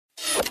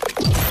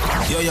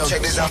Yo,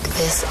 check this out.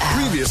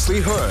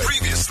 Previously heard.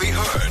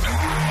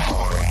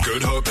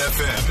 Good Hope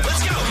FM.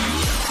 Let's go.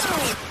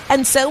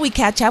 And so we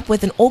catch up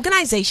with an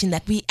organization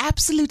that we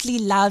absolutely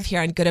love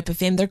here on Good Hope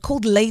FM. They're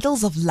called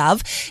Ladles of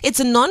Love. It's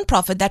a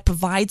non-profit that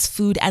provides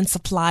food and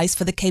supplies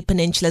for the Cape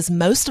Peninsula's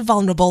most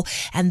vulnerable,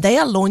 and they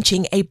are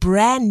launching a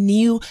brand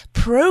new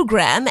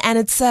program, and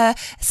it's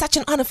such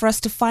an honor for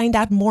us to find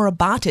out more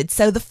about it.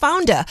 So the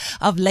founder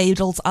of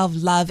Ladles of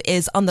Love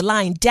is on the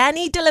line.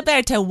 Danny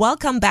Diliberto,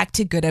 welcome back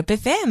to Good Hope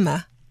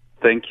FM.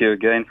 Thank you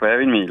again for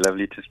having me.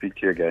 Lovely to speak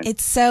to you again.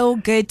 It's so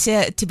good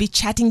to be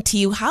chatting to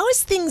you. How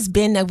has things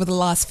been over the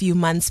last few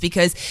months?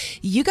 Because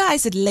you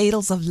guys at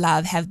Ladles of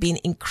Love have been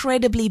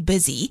incredibly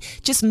busy,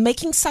 just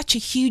making such a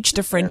huge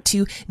difference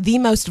to the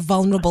most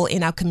vulnerable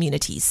in our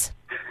communities.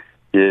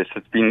 Yes,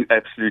 it's been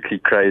absolutely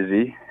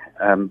crazy.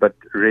 But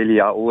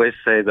really, I always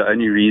say the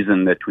only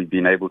reason that we've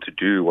been able to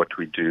do what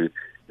we do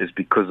is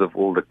because of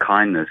all the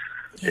kindness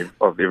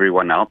of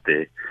everyone out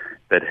there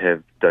that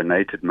have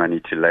donated money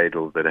to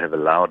Ladles, that have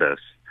allowed us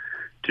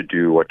to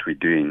do what we're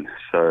doing.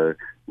 So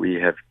we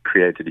have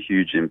created a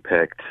huge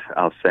impact.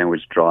 Our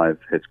sandwich drive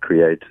has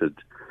created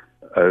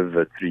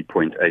over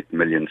 3.8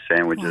 million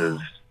sandwiches.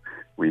 Wow.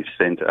 We've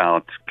sent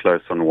out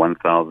close on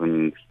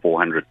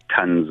 1,400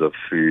 tons of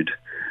food.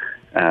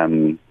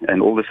 And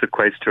all this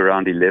equates to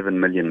around 11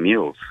 million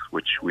meals,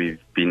 which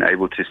we've been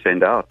able to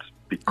send out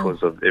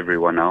because of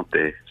everyone out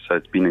there. So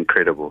it's been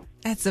incredible.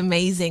 That's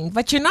amazing.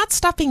 But you're not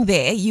stopping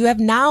there. You have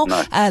now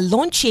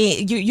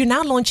you're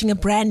now launching a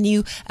brand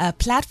new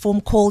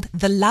platform called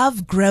the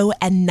Love, Grow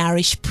and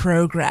Nourish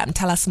program.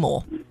 Tell us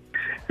more.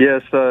 Yeah,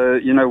 so,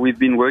 we've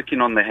been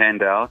working on the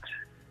handout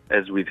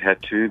as we've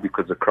had to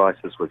because the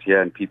crisis was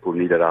here and people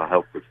needed our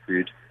help with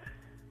food.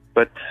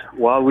 But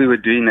while we were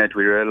doing that,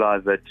 we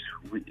realized that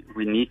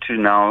we need to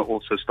now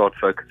also start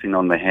focusing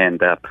on the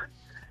hand up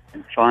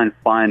and try and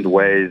find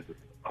ways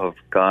of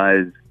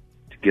guys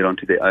to get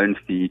onto their own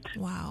feet.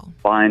 Wow.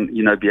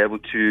 Be able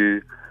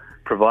to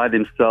provide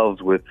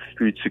themselves with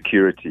food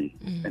security.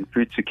 And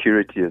food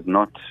security is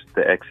not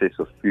the access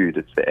of food,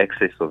 it's the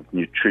access of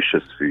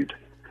nutritious food.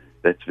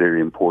 That's very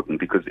important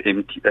because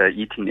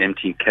eating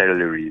empty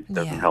calories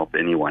doesn't help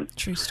anyone.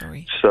 True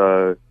story.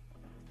 So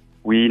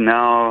we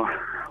are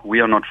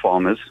not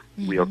farmers.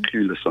 We are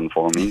clueless on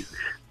farming.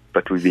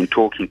 But we've been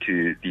talking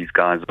to these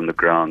guys on the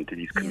ground, to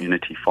these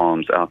community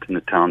farms out in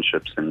the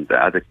townships and the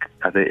other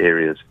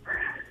areas,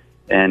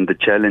 and the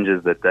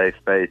challenges that they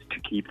face to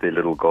keep their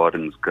little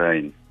gardens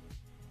going.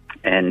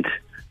 And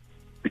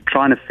we're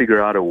trying to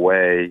figure out a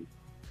way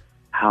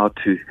how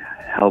to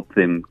help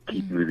them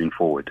keep moving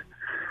forward.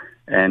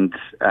 And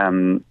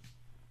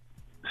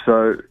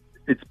so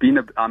it's been,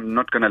 I'm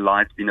not going to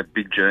lie, it's been a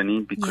big journey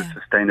because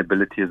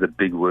sustainability is a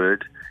big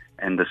word,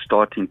 and the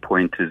starting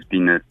point has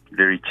been a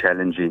very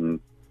challenging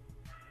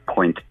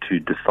point to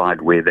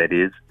decide where that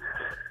is.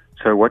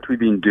 So what we've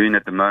been doing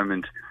at the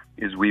moment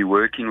is we're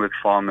working with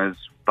farmers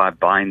by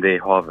buying their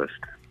harvest.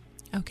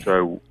 Okay.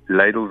 So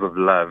Ladles of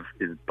Love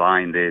is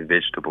buying their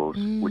vegetables,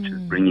 which is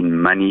bringing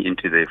money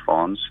into their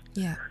farms,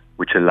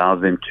 which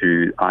allows them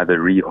to either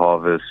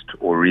reharvest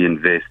or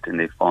reinvest in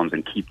their farms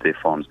and keep their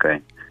farms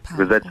going.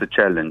 Because that's the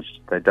challenge.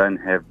 They don't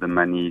have the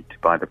money to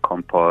buy the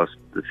compost,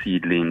 the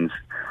seedlings,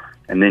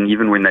 and then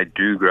even when they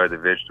do grow the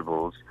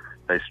vegetables,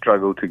 they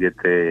struggle to get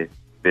their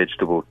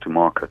vegetables to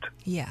market.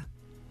 Yeah.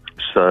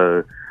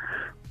 So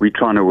we're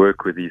trying to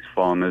work with these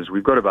farmers.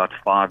 We've got about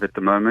 5 at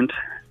the moment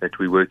that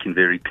we're working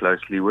very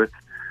closely with.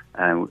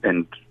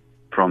 And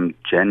from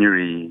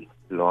January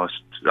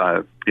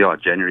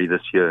January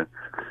this year,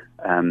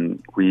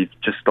 we've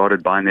just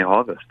started buying their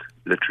harvest,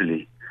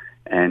 literally,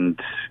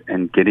 and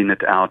getting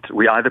it out.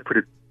 We either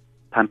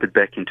pump it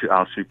back into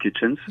our soup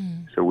kitchens.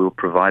 So we'll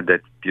provide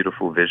that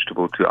beautiful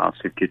vegetable to our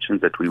soup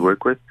kitchens that we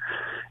work with.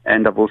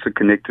 And I've also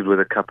connected with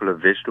a couple of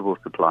vegetable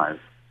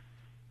suppliers,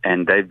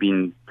 and they've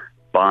been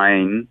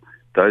buying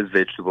those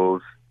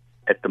vegetables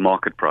at the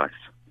market price,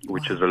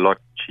 which is a lot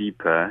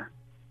cheaper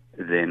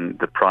than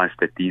the price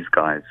that these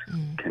guys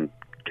can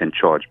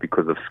charge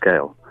because of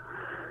scale.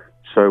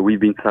 So we've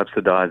been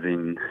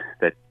subsidizing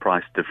that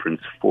price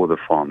difference for the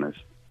farmers.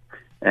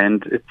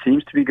 And it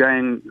seems to be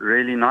going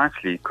really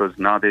nicely because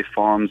now their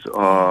farms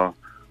are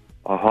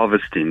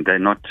harvesting. They're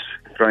not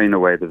throwing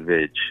away the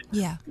veg.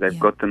 They've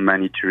got the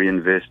money to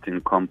reinvest in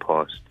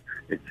compost,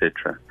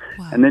 etc.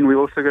 Wow. And then we're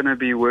also going to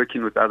be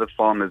working with other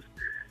farmers,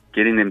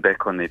 getting them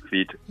back on their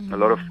feet. A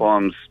lot of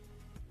farms,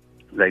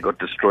 they got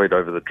destroyed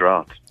over the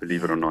drought,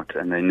 believe it or not,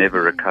 and they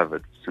never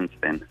recovered since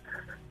then.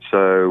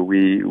 So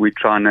we're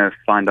trying to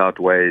find out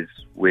ways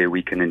where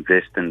we can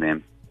invest in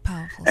them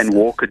and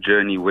walk a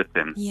journey with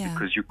them,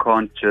 because you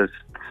can't just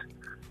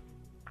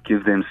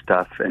give them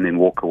stuff and then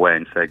walk away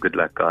and say, good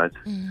luck, guys.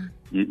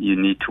 You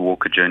need to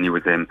walk a journey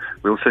with them.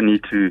 We also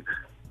need to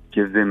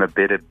give them a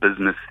better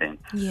business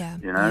sense,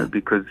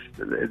 because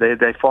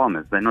they're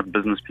farmers. They're not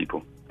business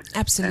people.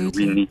 Absolutely. And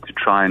we need to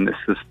try and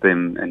assist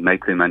them and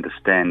make them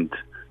understand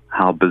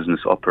how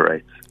business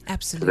operates.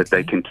 Absolutely. So that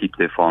they can keep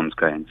their farms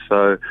going.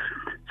 So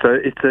So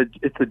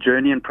it's a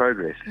journey in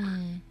progress,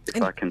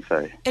 if I can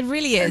say. It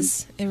really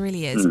is. It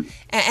really is.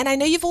 And I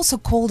know you've also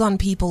called on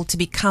people to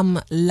become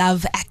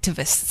love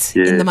activists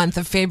in the month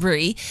of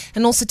February,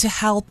 and also to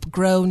help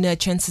grow,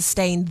 nurture, and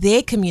sustain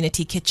their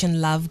community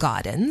kitchen love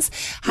gardens.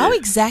 How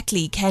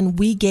exactly can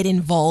we get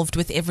involved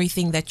with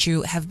everything that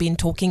you have been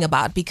talking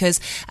about? Because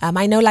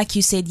I know, like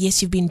you said,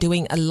 yes, you've been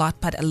doing a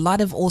lot, but a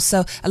lot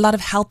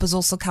of help has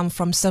also come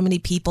from so many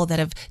people that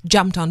have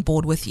jumped on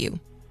board with you.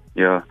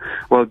 Yeah.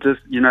 Well,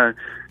 just,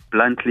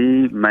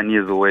 bluntly, money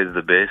is always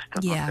the best.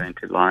 I'm not going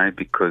to lie,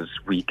 because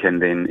we can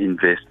then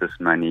invest this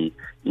money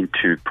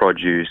into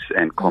produce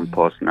and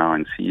compost now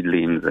and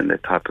seedlings and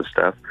that type of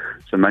stuff.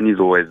 So money is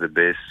always the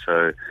best.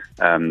 So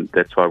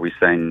that's why we're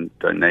saying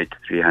donate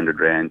 300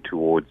 Rand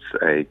towards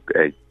a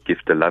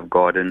gift a love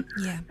garden.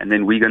 Yeah. And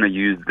then we're going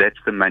to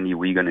that's the money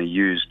we're going to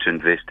use to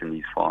invest in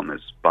these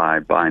farmers by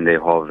buying their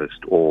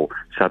harvest or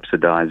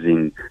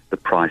subsidizing the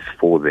price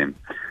for them.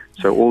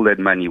 So all that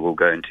money will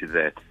go into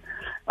that.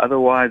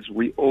 Otherwise,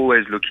 we're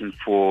always looking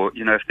for,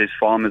 if there's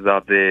farmers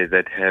out there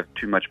that have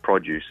too much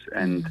produce,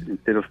 and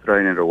instead of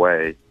throwing it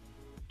away,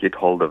 get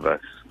hold of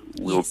us.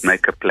 We'll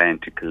make a plan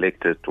to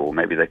collect it, or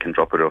maybe they can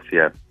drop it off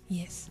here.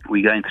 Yes.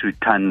 We're going through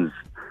tons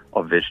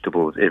of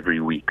vegetables every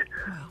week.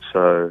 Wow.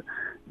 So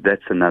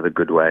that's another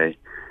good way.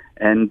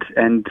 And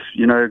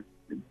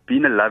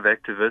being a love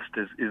activist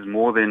is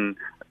more than...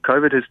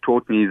 COVID has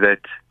taught me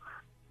that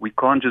we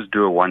can't just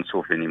do a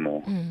once-off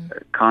anymore.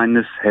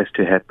 Kindness has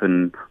to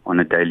happen on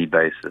a daily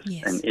basis.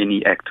 Yes. And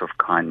any act of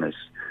kindness,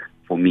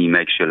 for me,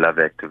 makes you a love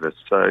activist.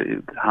 So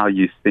how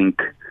you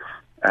think,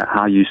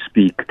 how you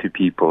speak to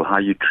people, how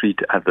you treat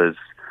others,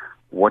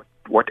 what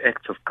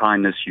acts of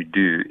kindness you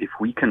do, if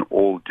we can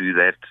all do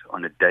that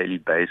on a daily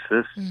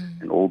basis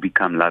and all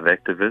become love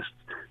activists,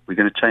 we're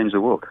going to change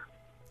the world.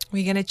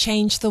 We're going to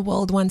change the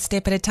world one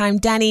step at a time.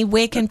 Danny,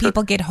 where can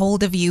people get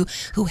hold of you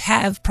who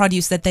have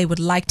produce that they would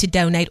like to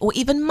donate, or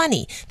even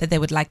money that they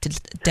would like to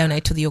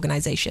donate to the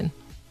organization?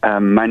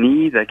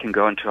 Money, they can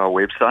go onto our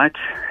website,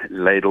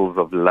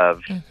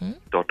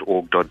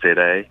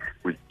 ladlesoflove.org.za.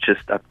 We've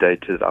just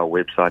updated our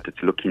website.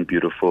 It's looking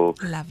beautiful.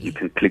 Lovely. You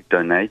can click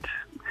donate.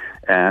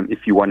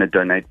 If you want to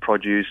donate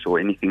produce or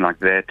anything like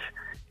that,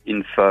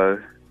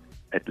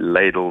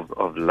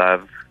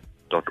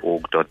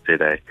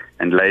 info@ladlesoflove.org.za.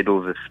 And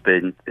Ladles is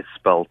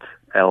spelled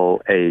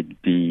Ladles.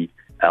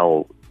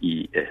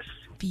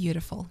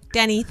 Beautiful.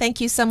 Danny, thank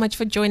you so much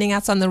for joining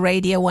us on the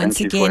radio once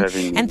again.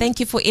 And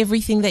thank you for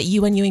everything that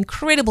you and your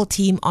incredible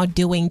team are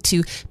doing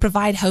to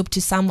provide hope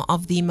to some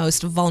of the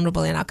most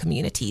vulnerable in our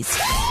communities.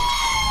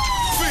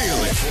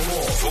 Feel it.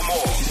 For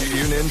more,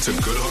 tune in to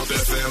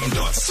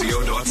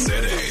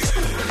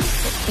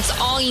goodhopefm.co.za. It's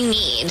all you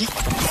need.